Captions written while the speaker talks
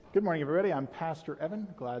Good morning, everybody. I'm Pastor Evan.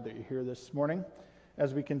 Glad that you're here this morning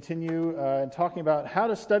as we continue talking about how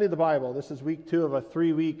to study the Bible. This is week 2 of a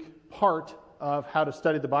 3-week part of how to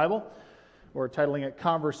study the Bible. We're titling it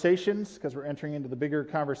Conversations because we're entering into the bigger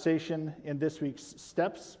conversation in this week's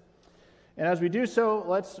steps. And as we do so,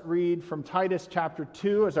 let's read from Titus chapter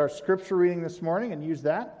 2 as our scripture reading this morning and use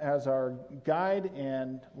that as our guide,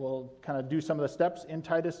 and we'll kind of do some of the steps in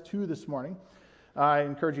Titus 2 this morning. I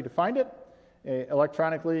encourage you to find it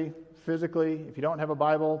electronically, physically. If you don't have a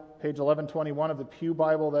Bible, page 1121 of the Pew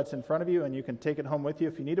Bible that's in front of you, and you can take it home with you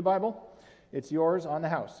if you need a Bible. It's yours on the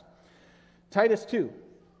house. Titus 2.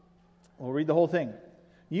 We'll read the whole thing.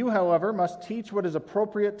 You, however, must teach what is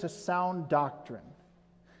appropriate to sound doctrine.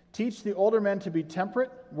 Teach the older men to be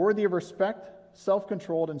temperate, worthy of respect,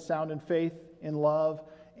 self-controlled, and sound in faith, in love,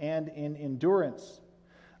 and in endurance.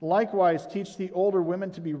 Likewise, teach the older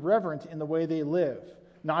women to be reverent in the way they live,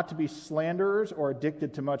 not to be slanderers or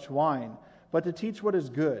addicted to much wine, but to teach what is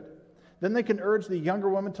good. Then they can urge the younger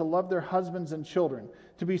women to love their husbands and children,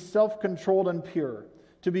 to be self-controlled and pure,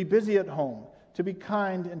 to be busy at home, to be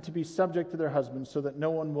kind, and to be subject to their husbands, so that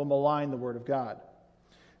no one will malign the word of God.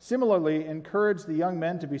 Similarly, encourage the young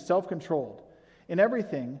men to be self-controlled. In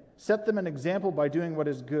everything, set them an example by doing what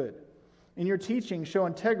is good. In your teaching, show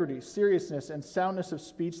integrity, seriousness, and soundness of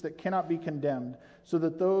speech that cannot be condemned, so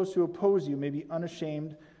that those who oppose you may be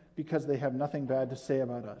unashamed because they have nothing bad to say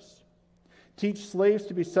about us. Teach slaves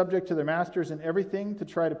to be subject to their masters in everything, to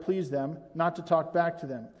try to please them, not to talk back to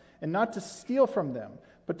them, and not to steal from them,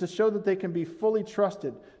 but to show that they can be fully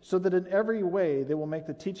trusted, so that in every way they will make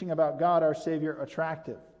the teaching about God our Savior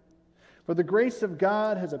attractive. For the grace of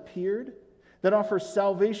God has appeared that offers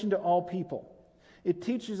salvation to all people. It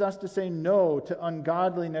teaches us to say no to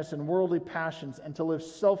ungodliness and worldly passions, and to live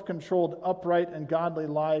self-controlled, upright, and godly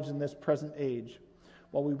lives in this present age,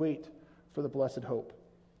 while we wait for the blessed hope,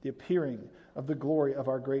 the appearing of the glory of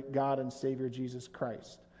our great God and Savior Jesus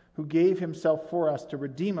Christ, who gave himself for us to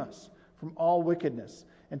redeem us from all wickedness,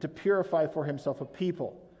 and to purify for himself a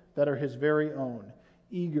people that are his very own,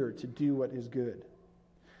 eager to do what is good.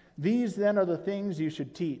 These then are the things you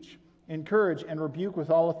should teach. Encourage and rebuke with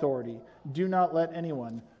all authority. Do not let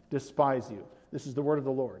anyone despise you. This is the word of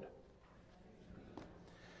the Lord.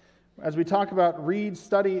 As we talk about read,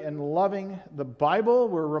 study, and loving the Bible,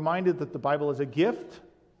 we're reminded that the Bible is a gift,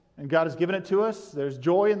 and God has given it to us. There's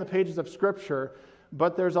joy in the pages of Scripture,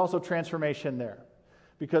 but there's also transformation there,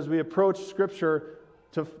 because we approach Scripture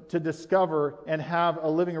to discover and have a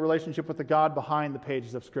living relationship with the God behind the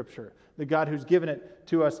pages of Scripture, the God who's given it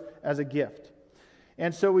to us as a gift.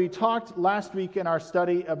 And so we talked last week in our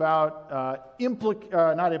study about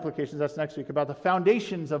not implications, that's next week, about the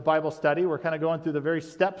foundations of Bible study. We're kind of going through the very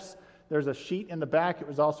steps. There's a sheet in the back. It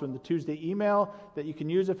was also in the Tuesday email that you can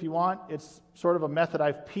use if you want. It's sort of a method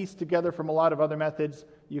I've pieced together from a lot of other methods.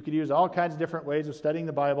 You could use all kinds of different ways of studying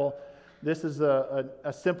the Bible. This is a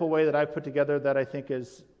simple way that I've put together that I think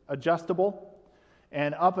is adjustable.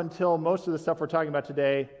 And up until most of the stuff we're talking about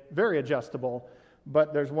today, very adjustable.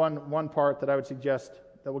 But there's one part that I would suggest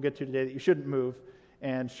that we'll get to today that you shouldn't move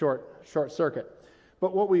and short circuit.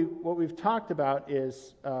 But what we've talked about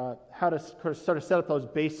is how to sort of set up those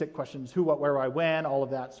basic questions: who, what, where, why, when, all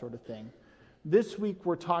of that sort of thing. This week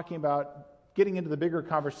we're talking about getting into the bigger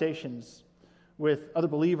conversations with other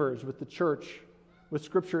believers, with the church, with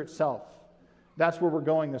Scripture itself. That's where we're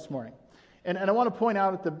going this morning. And I want to point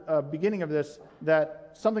out at the beginning of this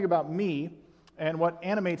that something about me and what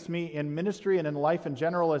animates me in ministry and in life in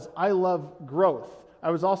general is I love growth. I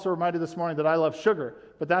was also reminded this morning that I love sugar,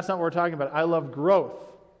 but that's not what we're talking about. I love growth.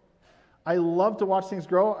 I love to watch things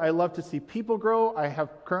grow. I love to see people grow. I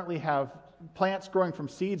currently have plants growing from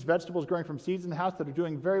seeds, vegetables growing from seeds in the house that are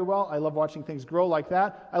doing very well. I love watching things grow like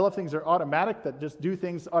that. I love things that are automatic, that just do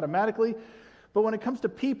things automatically. But when it comes to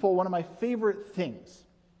people, one of my favorite things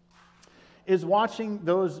is watching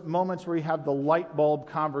those moments where you have the light bulb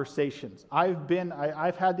conversations.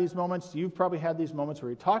 I've had these moments, you've probably had these moments where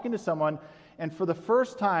you're talking to someone, and for the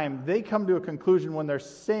first time, they come to a conclusion when they're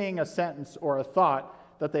saying a sentence or a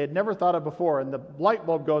thought that they had never thought of before, and the light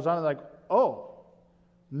bulb goes on, and they're like, oh,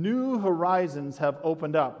 new horizons have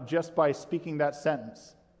opened up just by speaking that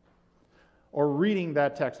sentence, or reading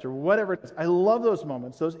that text, or whatever it is. I love those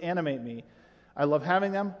moments. Those animate me. I love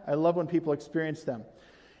having them. I love when people experience them.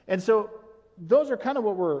 And so those are kind of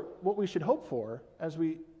what we should hope for as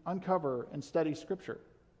we uncover and study Scripture.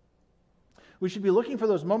 We should be looking for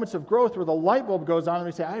those moments of growth where the light bulb goes on and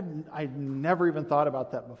we say, I've never even thought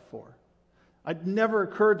about that before. It never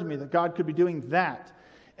occurred to me that God could be doing that.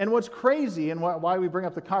 And what's crazy and why we bring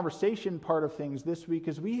up the conversation part of things this week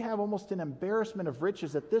is we have almost an embarrassment of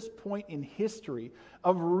riches at this point in history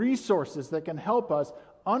of resources that can help us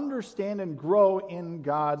understand and grow in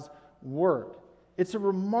God's Word. It's a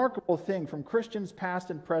remarkable thing from Christians past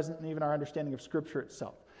and present and even our understanding of Scripture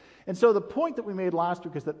itself. And so the point that we made last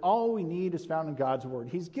week is that all we need is found in God's Word.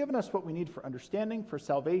 He's given us what we need for understanding, for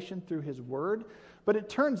salvation through His Word, but it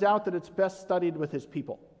turns out that it's best studied with His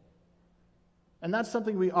people. And that's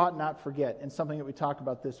something we ought not forget and something that we talk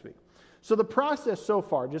about this week. So the process so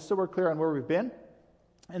far, just so we're clear on where we've been,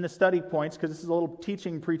 and the study points, because this is a little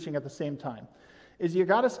teaching, preaching at the same time, is you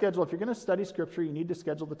got to schedule, if you're going to study Scripture, you need to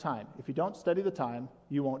schedule the time. If you don't study the time,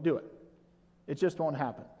 you won't do it. It just won't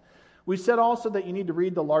happen. We said also that you need to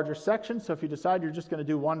read the larger section, so if you decide you're just going to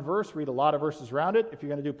do one verse, read a lot of verses around it. If you're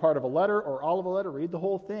going to do part of a letter or all of a letter, read the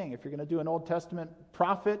whole thing. If you're going to do an Old Testament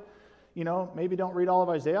prophet, maybe don't read all of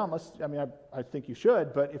Isaiah unless, I think you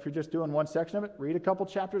should, but if you're just doing one section of it, read a couple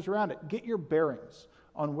chapters around it. Get your bearings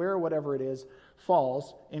on where whatever it is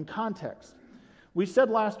falls in context. We said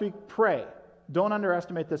last week, pray. Don't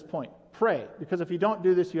underestimate this point. Pray, because if you don't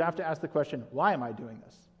do this, you have to ask the question, why am I doing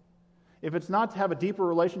this? If it's not to have a deeper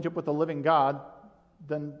relationship with the living God,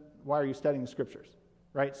 then why are you studying the Scriptures?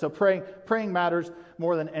 Right? So praying matters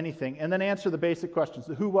more than anything. And then answer the basic questions,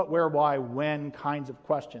 the who, what, where, why, when kinds of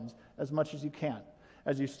questions as much as you can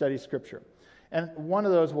as you study Scripture. And one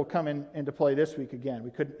of those will come into play this week again.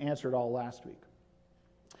 We couldn't answer it all last week.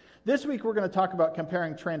 This week we're going to talk about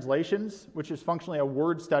comparing translations, which is functionally a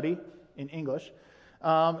word study in English.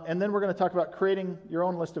 And then we're going to talk about creating your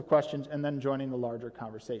own list of questions and then joining the larger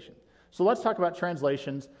conversation. So let's talk about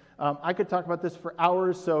translations. I could talk about this for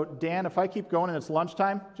hours. So Dan, if I keep going and it's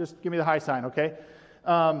lunchtime, just give me the high sign, okay?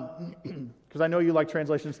 Because I know you like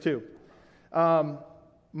translations too.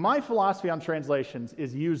 My philosophy on translations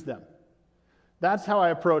is use them. That's how I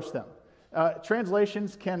approach them.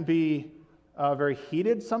 Translations can be very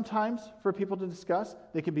heated sometimes for people to discuss.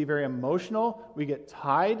 They can be very emotional. We get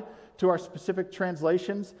tied to our specific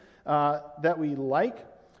translations that we like,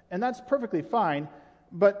 and that's perfectly fine.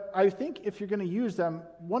 But I think if you're going to use them,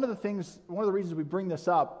 one of the reasons we bring this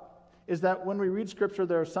up is that when we read Scripture,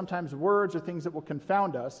 there are sometimes words or things that will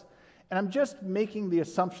confound us. And I'm just making the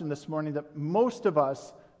assumption this morning that most of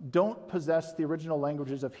us don't possess the original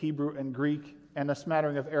languages of Hebrew and Greek and a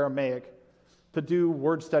smattering of Aramaic to do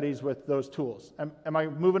word studies with those tools. Am I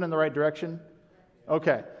moving in the right direction?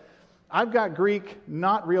 Okay. I've got Greek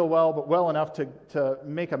not real well, but well enough to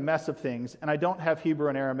make a mess of things, and I don't have Hebrew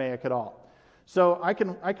and Aramaic at all. So I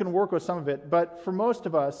can work with some of it, but for most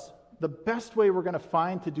of us, the best way we're going to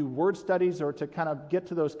find to do word studies or to kind of get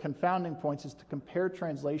to those confounding points is to compare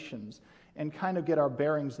translations and kind of get our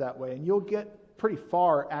bearings that way. And you'll get pretty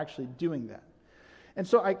far actually doing that. And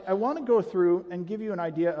so I want to go through and give you an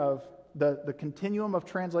idea of the continuum of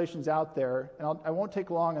translations out there. And I won't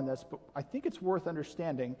take long on this, but I think it's worth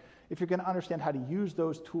understanding if you're going to understand how to use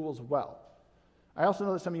those tools well. I also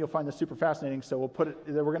know that some of you will find this super fascinating, so we're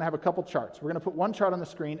going to have a couple charts. We're going to put one chart on the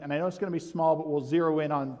screen, and I know it's going to be small, but we'll zero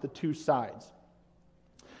in on the two sides.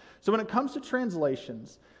 So when it comes to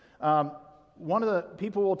translations, one of the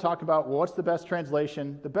people will talk about, well, what's the best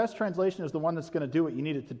translation? The best translation is the one that's going to do what you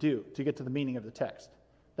need it to do to get to the meaning of the text.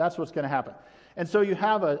 That's what's going to happen. And so you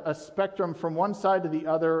have a spectrum from one side to the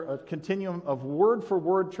other, a continuum of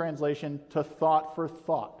word-for-word translation to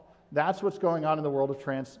thought-for-thought. That's what's going on in the world of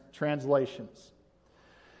translations.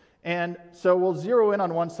 And so we'll zero in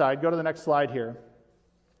on one side. Go to the next slide here.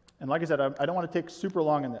 And like I said, I don't want to take super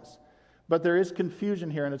long on this, but there is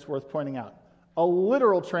confusion here, and it's worth pointing out. A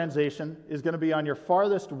literal translation is going to be on your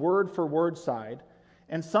farthest word-for-word side,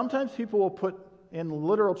 and sometimes people will put in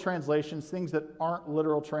literal translations things that aren't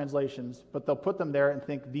literal translations, but they'll put them there and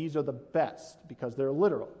think these are the best because they're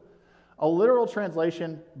literal. A literal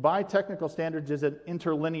translation, by technical standards, is an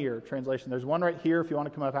interlinear translation. There's one right here, if you want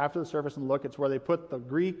to come up after the service and look. It's where they put the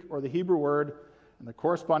Greek or the Hebrew word and the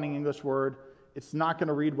corresponding English word. It's not going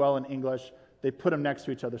to read well in English. They put them next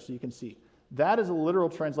to each other so you can see. That is a literal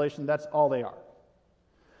translation. That's all they are.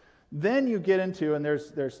 Then you get into, and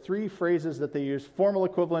there's three phrases that they use: formal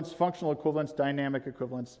equivalence, functional equivalence, dynamic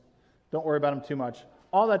equivalence. Don't worry about them too much.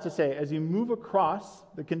 All that to say, as you move across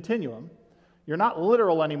the continuum, you're not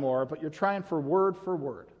literal anymore, but you're trying for word.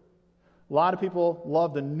 A lot of people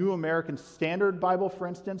love the New American Standard Bible, for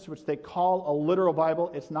instance, which they call a literal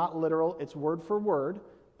Bible. It's not literal, it's word for word,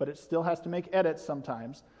 but it still has to make edits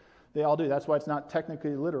sometimes. They all do. That's why it's not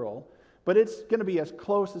technically literal. But it's going to be as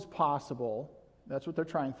close as possible. That's what they're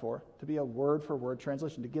trying for, to be a word-for-word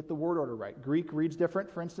translation, to get the word order right. Greek reads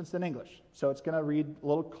different, for instance, than English. So it's going to read a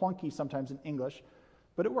little clunky sometimes in English,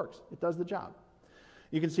 but it works. It does the job.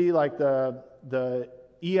 You can see like the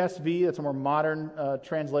ESV, that's a more modern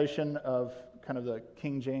translation of kind of the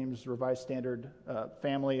King James Revised Standard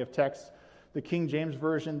family of texts. The King James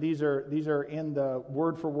Version, these are in the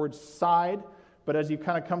word-for-word side, but as you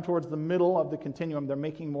kind of come towards the middle of the continuum, they're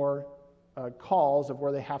making more calls of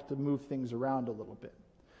where they have to move things around a little bit.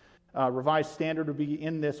 Revised Standard would be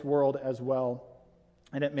in this world as well,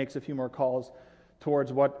 and it makes a few more calls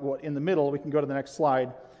towards what in the middle, we can go to the next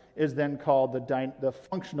slide, is then called the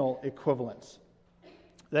functional equivalence.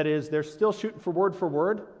 That is, they're still shooting for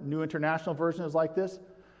word. New International Version is like this,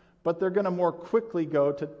 but they're going to more quickly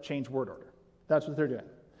go to change word order. That's what they're doing.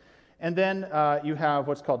 And then you have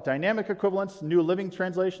what's called dynamic equivalence, New Living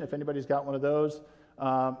Translation, if anybody's got one of those.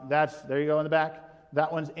 There you go in the back.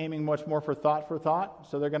 That one's aiming much more for thought.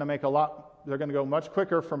 So they're going to go much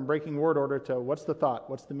quicker from breaking word order to what's the thought,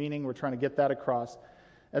 what's the meaning. We're trying to get that across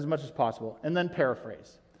as much as possible. And then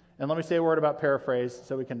paraphrase. And let me say a word about paraphrase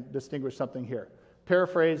so we can distinguish something here.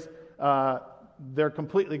 Paraphrase, they're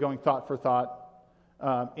completely going thought for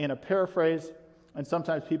thought in a paraphrase, and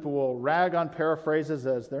sometimes people will rag on paraphrases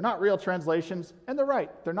as they're not real translations, and they're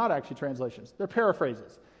right. They're not actually translations. They're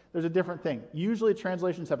paraphrases. There's a different thing. Usually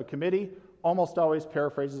translations have a committee. Almost always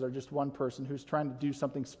paraphrases are just one person who's trying to do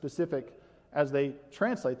something specific as they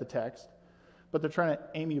translate the text, but they're trying to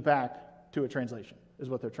aim you back to a translation is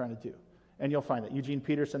what they're trying to do. And you'll find that. Eugene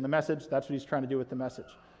Peterson, The Message, that's what he's trying to do with The Message.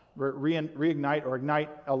 Reignite or ignite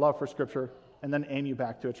a love for Scripture and then aim you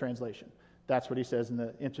back to a translation. That's what he says in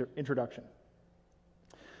the introduction.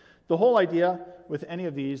 The whole idea with any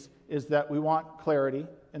of these is that we want clarity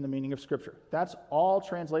in the meaning of Scripture. That's all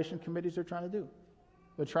translation committees are trying to do.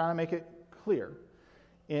 They're trying to make it clear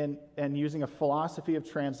and using a philosophy of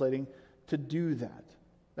translating to do that.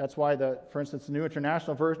 That's why, for instance, the New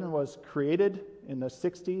International Version was created in the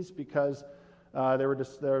 60s because there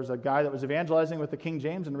was a guy that was evangelizing with the King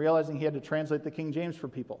James and realizing he had to translate the King James for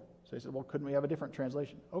people. So he said, well, couldn't we have a different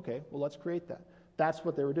translation? Okay, well, let's create that. That's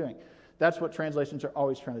what they were doing. That's what translations are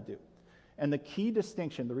always trying to do. And the key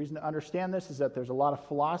distinction, the reason to understand this is that there's a lot of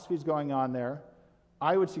philosophies going on there.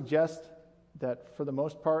 I would suggest that for the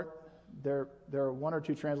most part, there are one or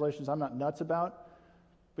two translations I'm not nuts about,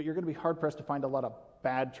 but you're going to be hard-pressed to find a lot of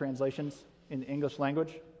bad translations in the English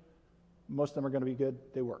language. Most of them are going to be good.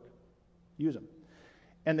 They work. Use them.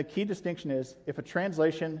 And the key distinction is, if a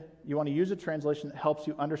translation, you want to use a translation that helps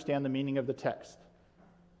you understand the meaning of the text.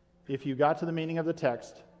 If you got to the meaning of the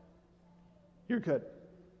text, you're good.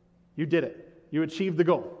 You did it. You achieved the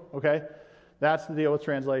goal, okay? That's the deal with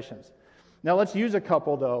translations. Now let's use a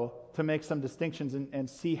couple, though, to make some distinctions and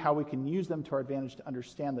see how we can use them to our advantage to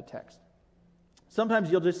understand the text.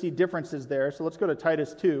 Sometimes you'll just see differences there, so let's go to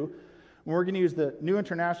Titus 2. And we're going to use the New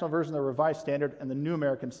International Version, the Revised Standard, and the New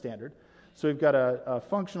American Standard. So we've got a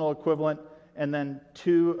functional equivalent and then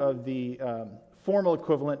two of the formal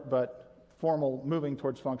equivalent, but formal moving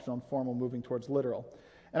towards functional and formal moving towards literal.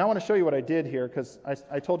 And I want to show you what I did here because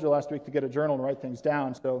I told you last week to get a journal and write things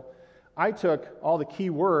down. So I took all the key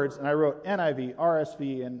words and I wrote NIV,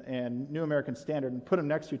 RSV, and New American Standard and put them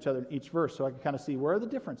next to each other in each verse so I could kind of see where the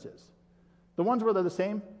difference is. The ones where they're the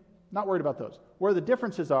same, not worried about those. Where the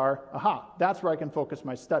differences are, that's where I can focus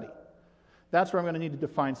my study. That's where I'm going to need to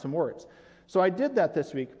define some words. So I did that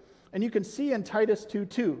this week. And you can see in Titus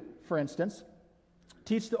 2:2, for instance,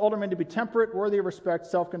 teach the older men to be temperate, worthy of respect,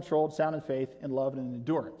 self-controlled, sound in faith, in love, and in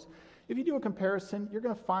endurance. If you do a comparison, you're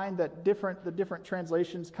going to find that the different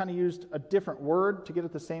translations kind of used a different word to get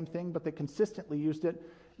at the same thing, but they consistently used it.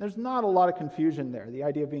 There's not a lot of confusion there. The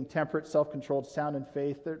idea of being temperate, self-controlled, sound in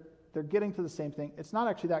faith, they're getting to the same thing. It's not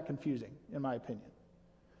actually that confusing, in my opinion.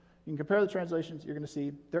 You can compare the translations, you're going to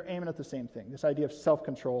see they're aiming at the same thing. This idea of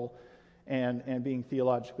self-control and being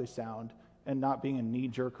theologically sound and not being a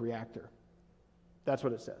knee-jerk reactor. That's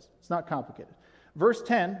what it says. It's not complicated. Verse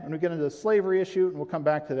 10, when we get into the slavery issue, and we'll come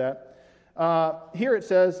back to that, here it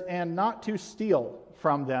says, and not to steal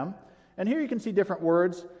from them. And here you can see different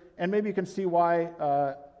words, and maybe you can see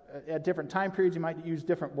why at different time periods you might use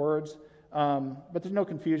different words, but there's no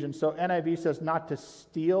confusion. So NIV says not to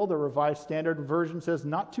steal. The Revised Standard Version says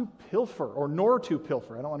not to pilfer, or nor to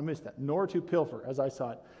pilfer. I don't want to miss that. Nor to pilfer, as I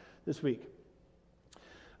saw it this week.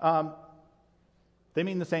 They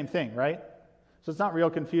mean the same thing, right? So it's not real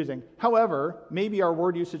confusing. However, maybe our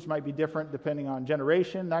word usage might be different depending on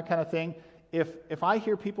generation, that kind of thing. If I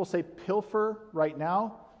hear people say pilfer right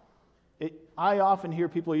now, I often hear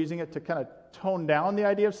people using it to kind of tone down the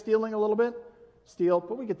idea of stealing a little bit. Steal,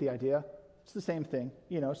 but we get the idea. It's the same thing,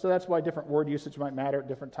 so that's why different word usage might matter at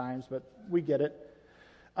different times, but we get it.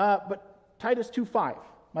 But Titus 2:5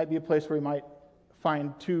 might be a place where we might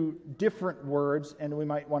find two different words, and we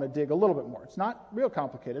might want to dig a little bit more. It's not real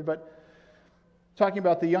complicated, but talking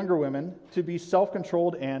about the younger women, to be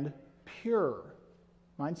self-controlled and pure.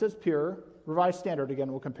 Mine says pure. Revised Standard,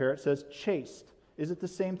 again, we'll compare it, says chaste. Is it the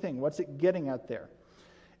same thing? What's it getting at there?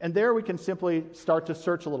 And there we can simply start to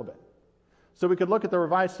search a little bit. So we could look at the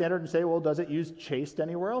Revised Standard and say, well, does it use chaste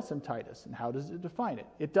anywhere else in Titus? And how does it define it?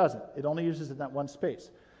 It doesn't. It only uses it in that one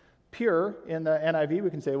space. Pure in the NIV, we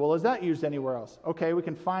can say, well, is that used anywhere else? Okay, we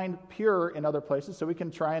can find pure in other places, so we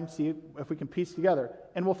can try and see if we can piece together.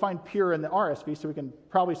 And we'll find pure in the RSV, so we can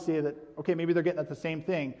probably see that, okay, maybe they're getting at the same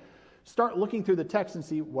thing. Start looking through the text and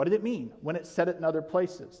see, what did it mean when it said it in other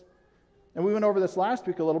places? And we went over this last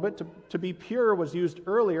week a little bit. To be pure was used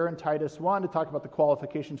earlier in Titus 1 to talk about the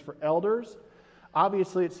qualifications for elders.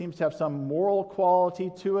 Obviously, it seems to have some moral quality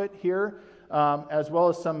to it here, as well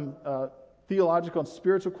as some theological and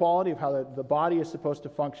spiritual quality of how the body is supposed to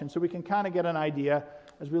function. So we can kind of get an idea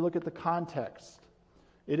as we look at the context.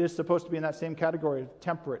 It is supposed to be in that same category of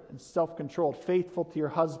temperate and self-controlled, faithful to your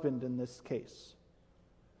husband in this case.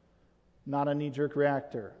 Not a knee-jerk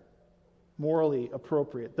reactor. Morally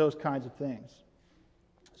appropriate, those kinds of things.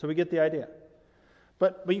 So we get the idea.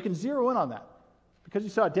 But you can zero in on that. Because you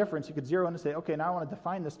saw a difference, you could zero in and say, okay, now I want to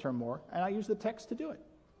define this term more, and I use the text to do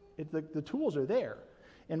it. The tools are there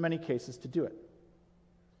in many cases to do it.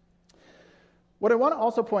 What I want to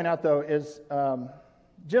also point out, though, is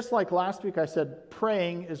just like last week I said,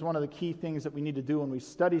 praying is one of the key things that we need to do when we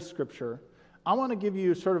study Scripture. I want to give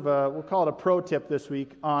you sort of we'll call it a pro tip this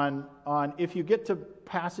week on if you get to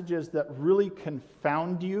passages that really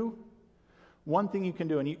confound you, one thing you can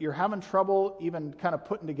do, and you're having trouble even kind of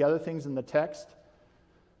putting together things in the text,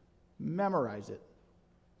 memorize it.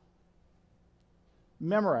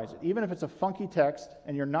 Memorize it. Even if it's a funky text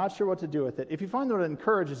and you're not sure what to do with it, if you find one that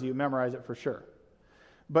encourages you, memorize it for sure.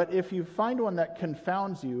 But if you find one that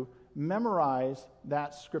confounds you, memorize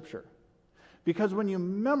that Scripture. Because when you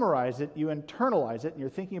memorize it, you internalize it, and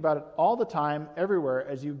you're thinking about it all the time, everywhere,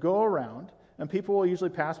 as you go around. And people will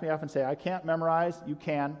usually pass me off and say, I can't memorize. You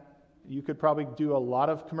can. You could probably do a lot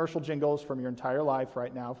of commercial jingles from your entire life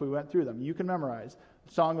right now if we went through them. You can memorize.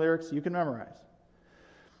 Song lyrics, you can memorize.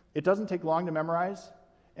 It doesn't take long to memorize.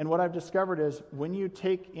 And what I've discovered is when you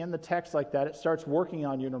take in the text like that, it starts working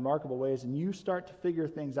on you in remarkable ways, and you start to figure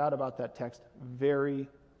things out about that text very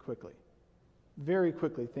quickly. Very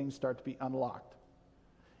quickly, things start to be unlocked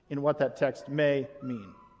in what that text may mean.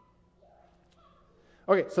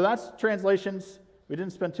 Okay, so that's translations. We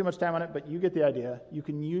didn't spend too much time on it, but you get the idea. You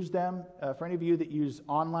can use them. For any of you that use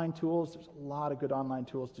online tools, there's a lot of good online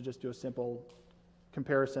tools to just do a simple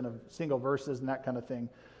comparison of single verses and that kind of thing.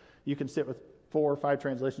 You can sit with 4 or 5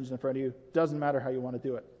 translations in front of you. Doesn't matter how you want to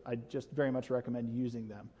do it. I just very much recommend using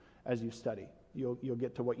them as you study. You'll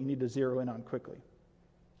get to what you need to zero in on quickly.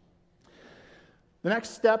 The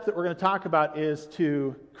next step that we're going to talk about is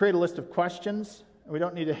to create a list of questions. We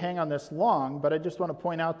don't need to hang on this long, but I just want to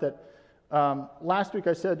point out that last week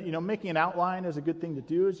I said, making an outline is a good thing to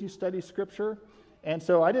do as you study Scripture. And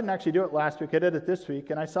so I didn't actually do it last week. I did it this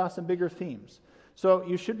week, and I saw some bigger themes. So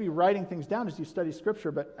you should be writing things down as you study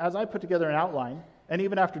Scripture, but as I put together an outline, and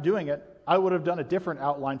even after doing it, I would have done a different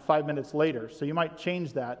outline 5 minutes later. So you might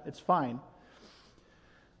change that. It's fine.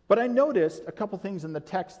 But I noticed a couple things in the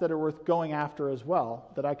text that are worth going after as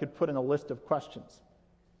well that I could put in a list of questions.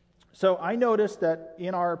 So I noticed that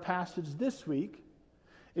in our passage this week,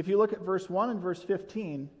 if you look at verse 1 and verse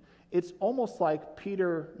 15, it's almost like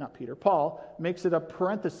Paul makes it a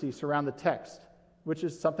parenthesis around the text, which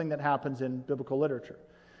is something that happens in biblical literature.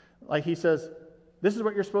 Like he says, this is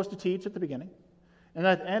what you're supposed to teach at the beginning. And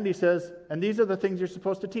at the end he says, and these are the things you're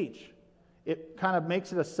supposed to teach. It kind of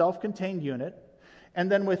makes it a self-contained unit. And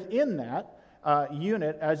then within that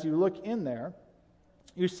unit, as you look in there,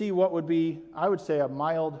 you see what would be, I would say, a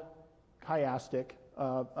mild chiastic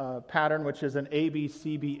pattern, which is an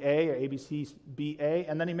ABCBA or ABCBA,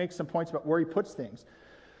 and then he makes some points about where he puts things.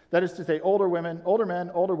 That is to say, older men,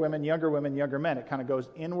 older women, younger men. It kind of goes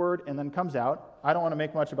inward and then comes out. I don't want to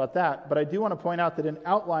make much about that, but I do want to point out that in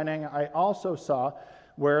outlining, I also saw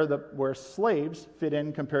where slaves fit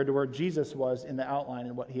in compared to where Jesus was in the outline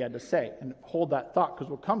and what he had to say. And hold that thought because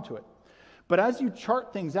we'll come to it. But as you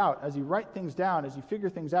chart things out, as you write things down, as you figure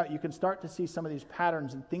things out, you can start to see some of these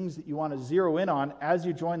patterns and things that you want to zero in on as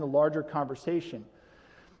you join the larger conversation.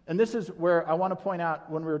 And this is where I want to point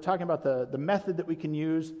out, when we were talking about the method that we can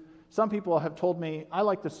use, some people have told me, I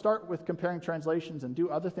like to start with comparing translations and do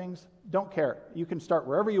other things. Don't care. You can start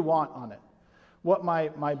wherever you want on it. What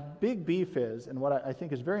my big beef is, and what I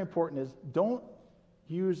think is very important, is don't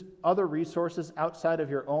use other resources outside of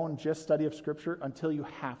your own just study of Scripture until you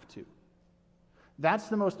have to. That's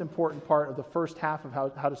the most important part of the first half of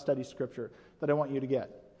how to study Scripture that I want you to get.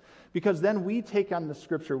 Because then we take on the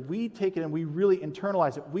Scripture, we take it and we really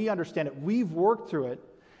internalize it, we understand it, we've worked through it,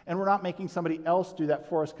 and we're not making somebody else do that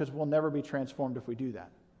for us because we'll never be transformed if we do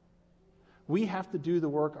that. We have to do the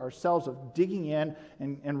work ourselves of digging in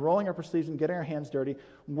and rolling up our sleeves and getting our hands dirty,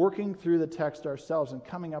 working through the text ourselves and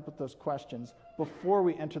coming up with those questions before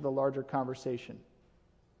we enter the larger conversation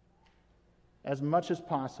as much as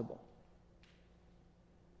possible.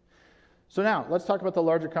 So now, let's talk about the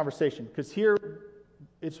larger conversation, because here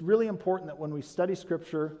it's really important that when we study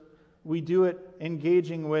Scripture, we do it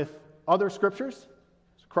engaging with other Scriptures,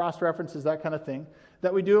 cross-references, that kind of thing,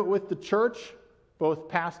 that we do it with the church, both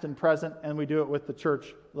past and present, and we do it with the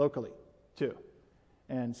church locally, too,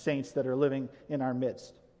 and saints that are living in our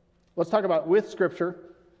midst. Let's talk about with Scripture.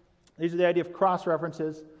 These are the idea of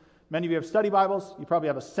cross-references. Many of you have study Bibles. You probably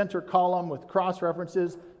have a center column with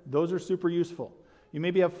cross-references. Those are super useful. You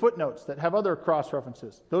maybe have footnotes that have other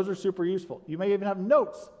cross-references. Those are super useful. You may even have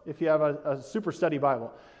notes if you have a super study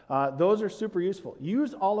Bible. Those are super useful.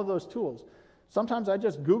 Use all of those tools. Sometimes I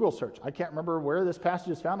just Google search. I can't remember where this passage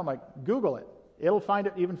is found. I'm like, Google it. It'll find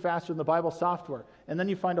it even faster than the Bible software. And then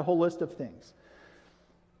you find a whole list of things.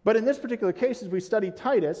 But in this particular case, as we study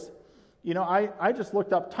Titus, I just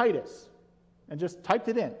looked up Titus and just typed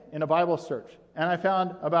it in a Bible search. And I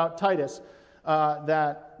found about Titus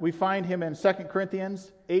that we find him in 2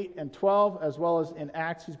 Corinthians 8 and 12, as well as in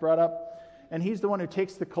Acts he's brought up. And he's the one who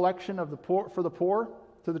takes the collection of the poor for the poor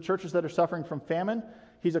to the churches that are suffering from famine.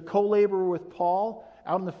 He's a co-laborer with Paul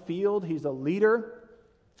out in the field. He's a leader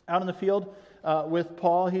out in the field with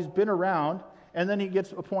Paul. He's been around, and then he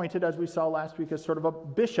gets appointed, as we saw last week, as sort of a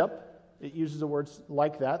bishop. It uses the words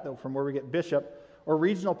like that, though, from where we get bishop, or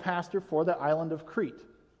regional pastor for the island of Crete.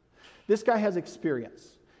 This guy has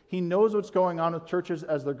experience. He knows what's going on with churches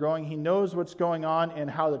as they're growing. He knows what's going on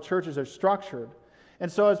and how the churches are structured.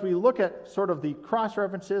 And so as we look at sort of the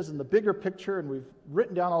cross-references and the bigger picture, and we've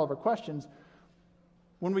written down all of our questions,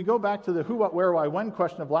 when we go back to the who, what, where, why, when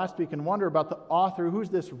question of last week and wonder about the author, who's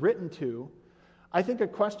this written to, I think a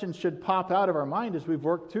question should pop out of our mind as we've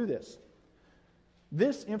worked through this.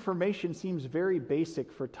 This information seems very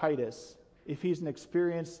basic for Titus if he's an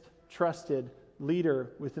experienced, trusted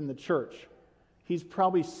leader within the church. He's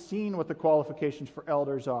probably seen what the qualifications for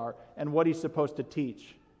elders are and what he's supposed to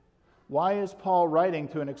teach. Why is Paul writing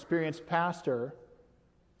to an experienced pastor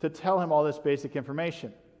to tell him all this basic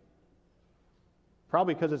information?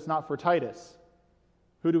 Probably because it's not for Titus.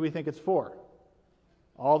 Who do we think it's for?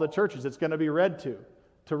 All the churches it's going to be read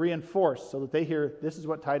to reinforce so that they hear this is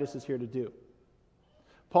what Titus is here to do.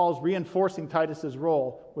 Paul's reinforcing Titus's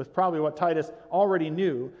role with probably what Titus already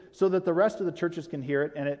knew so that the rest of the churches can hear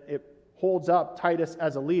it, and it holds up Titus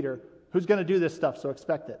as a leader who's going to do this stuff, so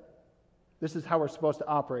expect it. This is how we're supposed to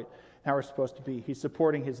operate, how we're supposed to be. He's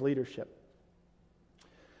supporting his leadership.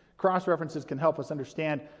 Cross-references can help us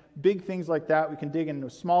understand big things like that. We can dig into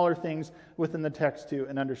smaller things within the text too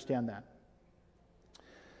and understand that.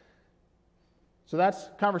 So that's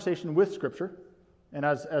conversation with Scripture. And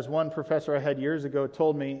as one professor I had years ago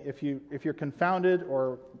told me, if you're confounded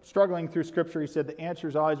or struggling through Scripture, he said the answer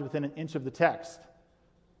is always within an inch of the text.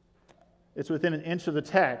 It's within an inch of the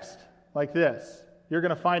text, like this. You're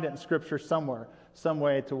going to find it in Scripture somewhere, some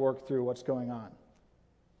way to work through what's going on.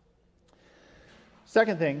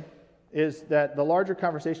 Second thing is that the larger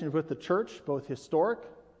conversation is with the church, both historic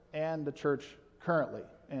and the church currently,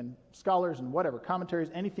 and scholars and whatever, commentaries,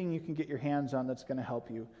 anything you can get your hands on that's going to help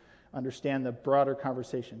you understand the broader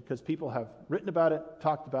conversation, because people have written about it,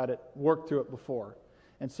 talked about it, worked through it before,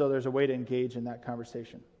 and so there's a way to engage in that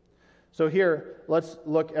conversation. So here, let's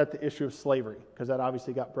look at the issue of slavery, because that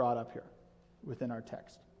obviously got brought up here within our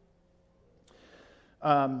text.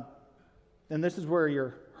 And this is where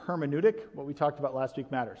your hermeneutic, what we talked about last week,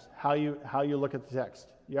 matters. How you look at the text.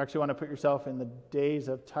 You actually want to put yourself in the days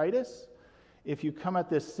of Titus. If you come at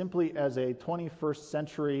this simply as a 21st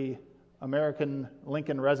century American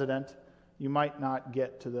Lincoln resident, you might not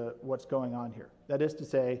get to what's going on here. That is to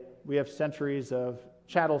say, we have centuries of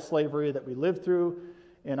chattel slavery that we lived through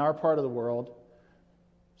in our part of the world.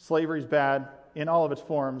 Slavery is bad in all of its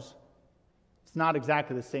forms. It's not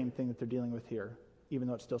exactly the same thing that they're dealing with here, even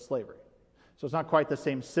though it's still slavery. So it's not quite the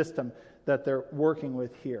same system that they're working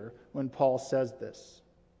with here when Paul says this.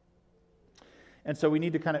 And so we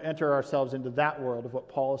need to kind of enter ourselves into that world of what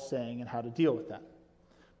Paul is saying and how to deal with that.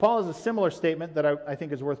 Paul has a similar statement that I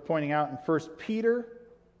think is worth pointing out in 1 Peter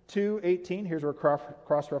 2:18. Here's where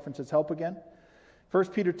cross-references help again. 1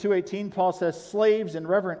 Peter 2:18, Paul says, "Slaves, in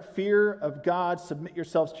reverent fear of God, submit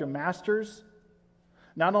yourselves to your masters,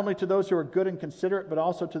 not only to those who are good and considerate, but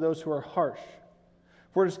also to those who are harsh.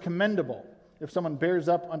 For it is commendable if someone bears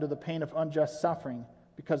up under the pain of unjust suffering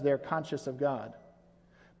because they are conscious of God.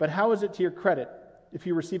 But how is it to your credit if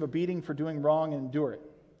you receive a beating for doing wrong and endure it?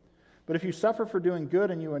 But if you suffer for doing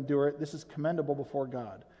good and you endure it, this is commendable before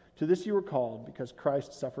God. To this you were called, because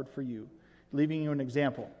Christ suffered for you, leaving you an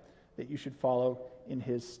example that you should follow in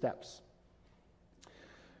his steps.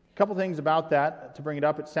 A couple things about that to bring it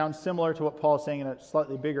up. It sounds similar to what Paul is saying in a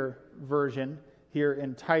slightly bigger version here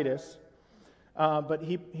in Titus. But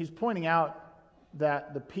he's pointing out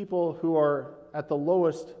that the people who are at the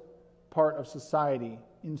lowest part of society,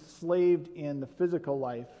 enslaved in the physical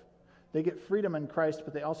life, they get freedom in Christ,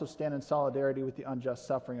 but they also stand in solidarity with the unjust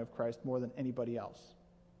suffering of Christ more than anybody else.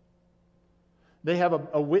 They have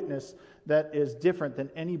a witness that is different than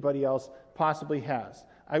anybody else possibly has.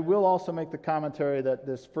 I will also make the commentary that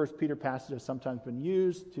this 1 Peter passage has sometimes been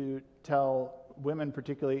used to tell women,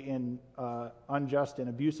 particularly in unjust and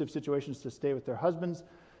abusive situations, to stay with their husbands.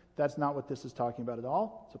 That's not what this is talking about at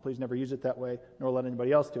all, so please never use it that way, nor let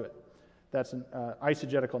anybody else do it. That's an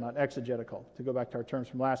eisegetical, not exegetical, to go back to our terms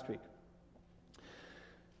from last week.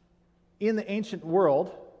 In the ancient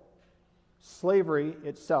world, slavery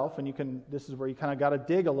itself, and this is where you kind of got to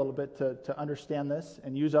dig a little bit to understand this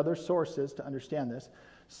and use other sources to understand this.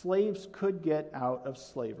 Slaves could get out of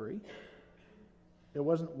slavery. It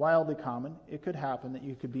wasn't wildly common. It could happen that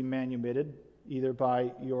you could be manumitted either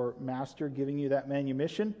by your master giving you that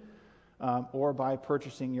manumission or by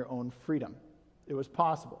purchasing your own freedom. It was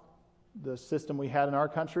possible. The system we had in our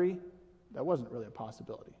country, that wasn't really a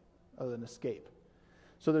possibility other than escape.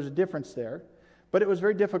 So there's a difference there. But it was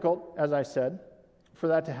very difficult, as I said, for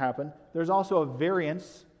that to happen. There's also a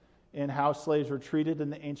variance in how slaves were treated in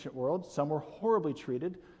the ancient world. Some were horribly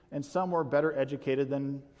treated, and some were better educated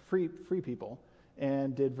than free people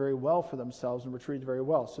and did very well for themselves and were treated very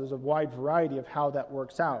well. So there's a wide variety of how that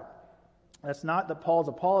works out. That's not that Paul's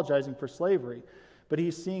apologizing for slavery, but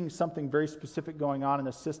he's seeing something very specific going on in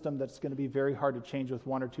a system that's going to be very hard to change with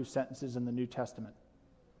one or two sentences in the New Testament.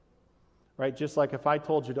 Right? Just like if I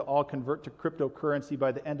told you to all convert to cryptocurrency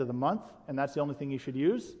by the end of the month, and that's the only thing you should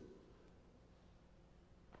use,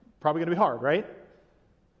 probably going to be hard, right?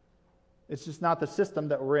 It's just not the system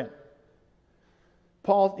that we're in.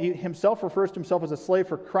 Paul himself refers to himself as a slave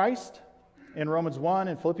for Christ in Romans 1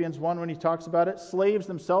 and Philippians 1 when he talks about it. Slaves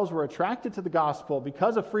themselves were attracted to the gospel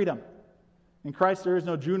because of freedom. In Christ there is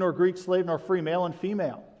no Jew nor Greek, slave nor free, male and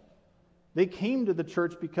female. They came to the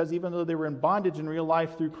church because even though they were in bondage in real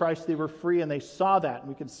life, through Christ they were free, and they saw that. And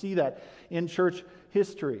we can see that in church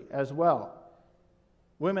history as well.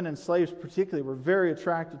 Women and slaves particularly were very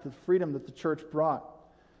attracted to the freedom that the church brought.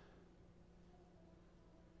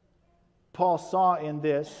 Paul saw in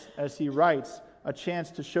this, as he writes, a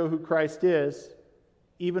chance to show who Christ is,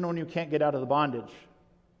 even when you can't get out of the bondage,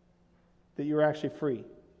 that you're actually free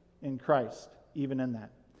in Christ, even in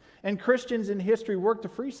that. And Christians in history worked to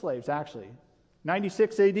free slaves, actually.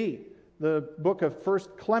 96 AD, the book of 1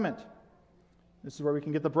 Clement. This is where we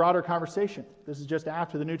can get the broader conversation. This is just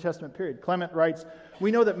after the New Testament period. Clement writes,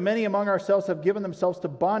 "We know that many among ourselves have given themselves to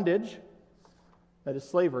bondage," that is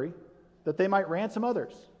slavery, "that they might ransom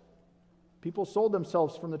others." People sold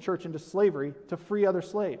themselves from the church into slavery to free other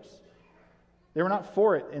slaves. They were not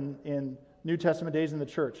for it in New Testament days in the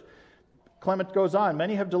church. Clement goes on,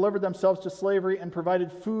 "Many have delivered themselves to slavery and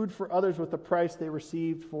provided food for others with the price they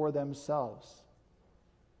received for themselves."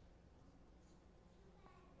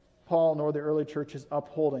 Paul nor the early church is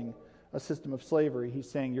upholding a system of slavery. He's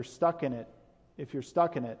saying, you're stuck in it. If you're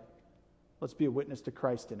stuck in it, let's be a witness to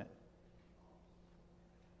Christ in it.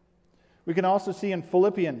 We can also see in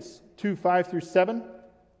Philippians 2:5-7,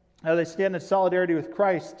 how they stand in solidarity with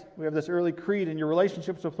Christ. We have this early creed, "In your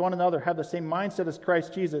relationships with one another, have the same mindset as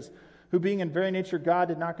Christ Jesus, who being in very nature God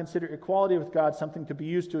did not consider equality with God something to be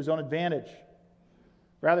used to his own advantage.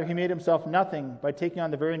 Rather, he made himself nothing by taking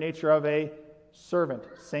on the very nature of a servant,"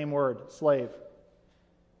 same word, slave,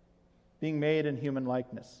 "being made in human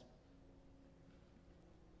likeness."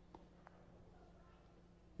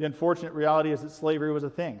 The unfortunate reality is that slavery was a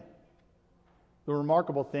thing. The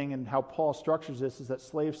remarkable thing in how Paul structures this is that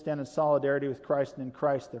slaves stand in solidarity with Christ, and in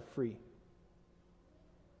Christ they're free,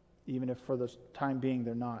 even if for the time being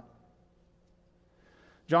they're not.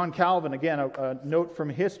 John Calvin, again, a note from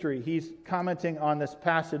history, he's commenting on this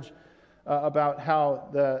passage about how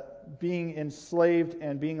the being enslaved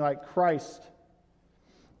and being like Christ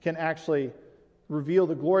can actually reveal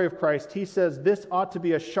the glory of Christ. He says, "This ought to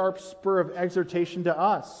be a sharp spur of exhortation to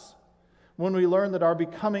us when we learn that our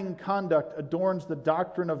becoming conduct adorns the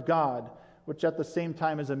doctrine of God, which at the same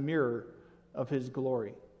time is a mirror of his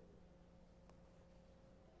glory."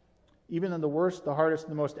 even in the worst, the hardest,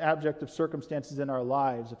 and the most abject of circumstances in our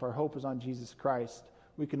lives, if our hope is on Jesus Christ,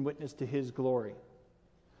 we can witness to His glory.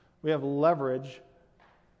 We have leverage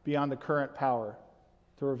beyond the current power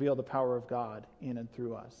to reveal the power of God in and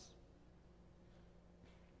through us.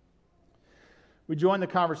 We join the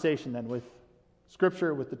conversation then with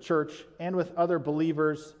Scripture, with the church, and with other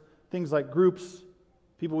believers, things like groups,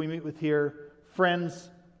 people we meet with here, friends,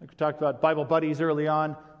 like we talked about Bible buddies early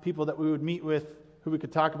on, people that we would meet with, who we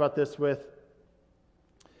could talk about this with.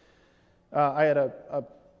 I had a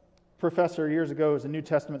professor years ago who was a New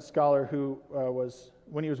Testament scholar who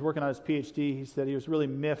when he was working on his PhD, he said he was really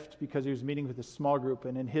miffed because he was meeting with a small group,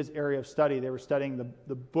 and in his area of study, they were studying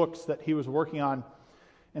the books that he was working on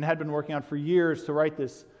and had been working on for years to write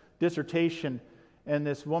this dissertation. And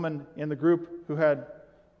this woman in the group who had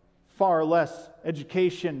far less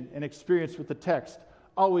education and experience with the text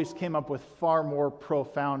always came up with far more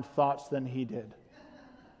profound thoughts than he did.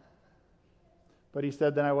 But he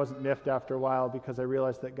said, then I wasn't miffed after a while because I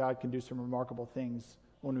realized that God can do some remarkable things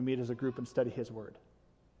when we meet as a group and study His Word.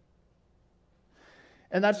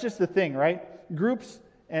 And that's just the thing, right? Groups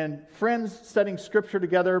and friends studying Scripture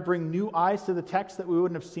together bring new eyes to the text that we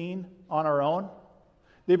wouldn't have seen on our own.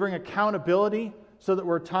 They bring accountability so that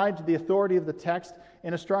we're tied to the authority of the text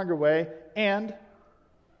in a stronger way, and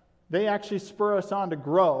they actually spur us on to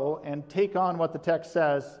grow and take on what the text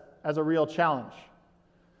says as a real challenge.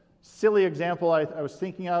 Silly example I was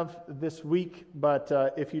thinking of this week,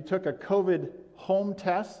 but if you took a COVID home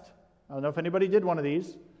test, I don't know if anybody did one of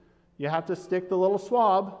these, you have to stick the little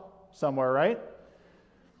swab somewhere, right?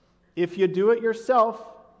 If you do it yourself,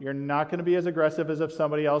 you're not going to be as aggressive as if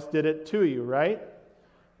somebody else did it to you, right?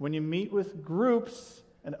 When you meet with groups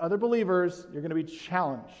and other believers, you're going to be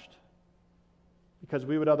challenged because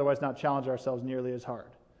we would otherwise not challenge ourselves nearly as hard.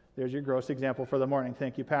 There's your gross example for the morning.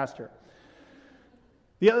 Thank you, Pastor.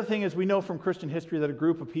 The other thing is we know from Christian history that a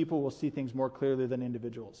group of people will see things more clearly than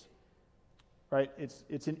individuals. Right?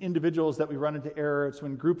 It's in individuals that we run into error. It's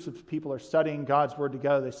when groups of people are studying God's Word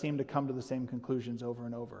together, they seem to come to the same conclusions over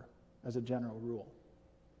and over as a general rule.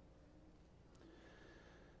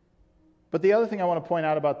 But the other thing I want to point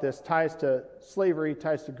out about this ties to slavery,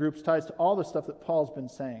 ties to groups, ties to all the stuff that Paul's been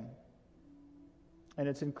saying. And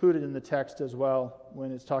it's included in the text as well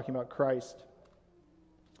when it's talking about Christ.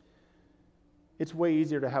 It's way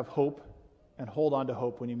easier to have hope and hold on to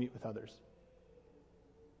hope when you meet with others.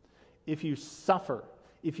 If you suffer,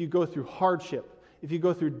 if you go through hardship, if you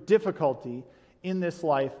go through difficulty in this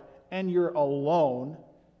life and you're alone,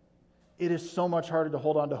 it is so much harder to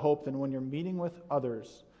hold on to hope than when you're meeting with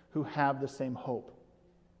others who have the same hope.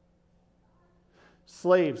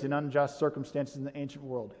 Slaves in unjust circumstances in the ancient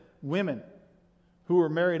world. Women who were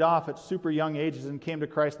married off at super young ages and came to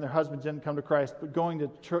Christ and their husbands didn't come to Christ, but going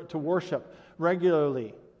to worship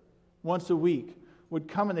regularly once a week would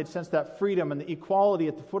come and they'd sense that freedom and the equality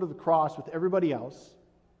at the foot of the cross with everybody else.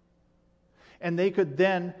 And they could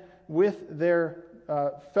then, with their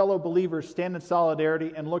fellow believers, stand in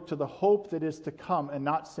solidarity and look to the hope that is to come and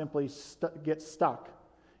not simply get stuck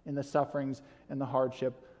in the sufferings and the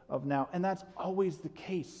hardship of now. And that's always the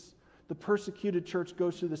case. The persecuted church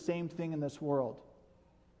goes through the same thing in this world.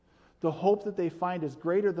 The hope that they find is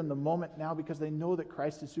greater than the moment now because they know that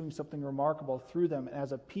Christ is doing something remarkable through them. And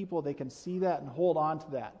as a people, they can see that and hold on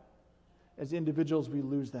to that. As individuals, we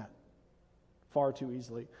lose that far too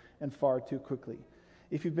easily and far too quickly.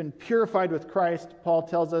 If you've been purified with Christ, Paul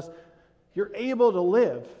tells us, you're able to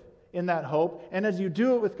live in that hope. And as you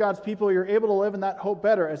do it with God's people, you're able to live in that hope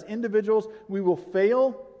better. As individuals, we will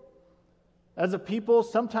fail. As a people,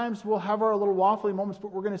 sometimes we'll have our little waffly moments,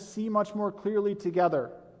 but we're going to see much more clearly together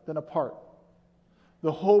than apart.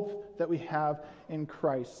 The hope that we have in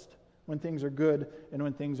Christ when things are good and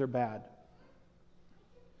when things are bad.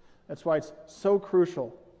 That's why it's so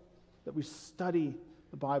crucial that we study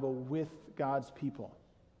the Bible with God's people,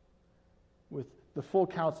 with the full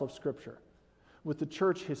counsel of Scripture, with the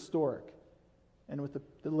church historic, and with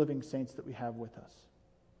the living saints that we have with us.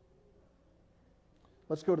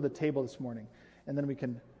 Let's go to the table this morning, and then we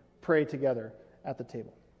can pray together at the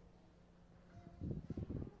table.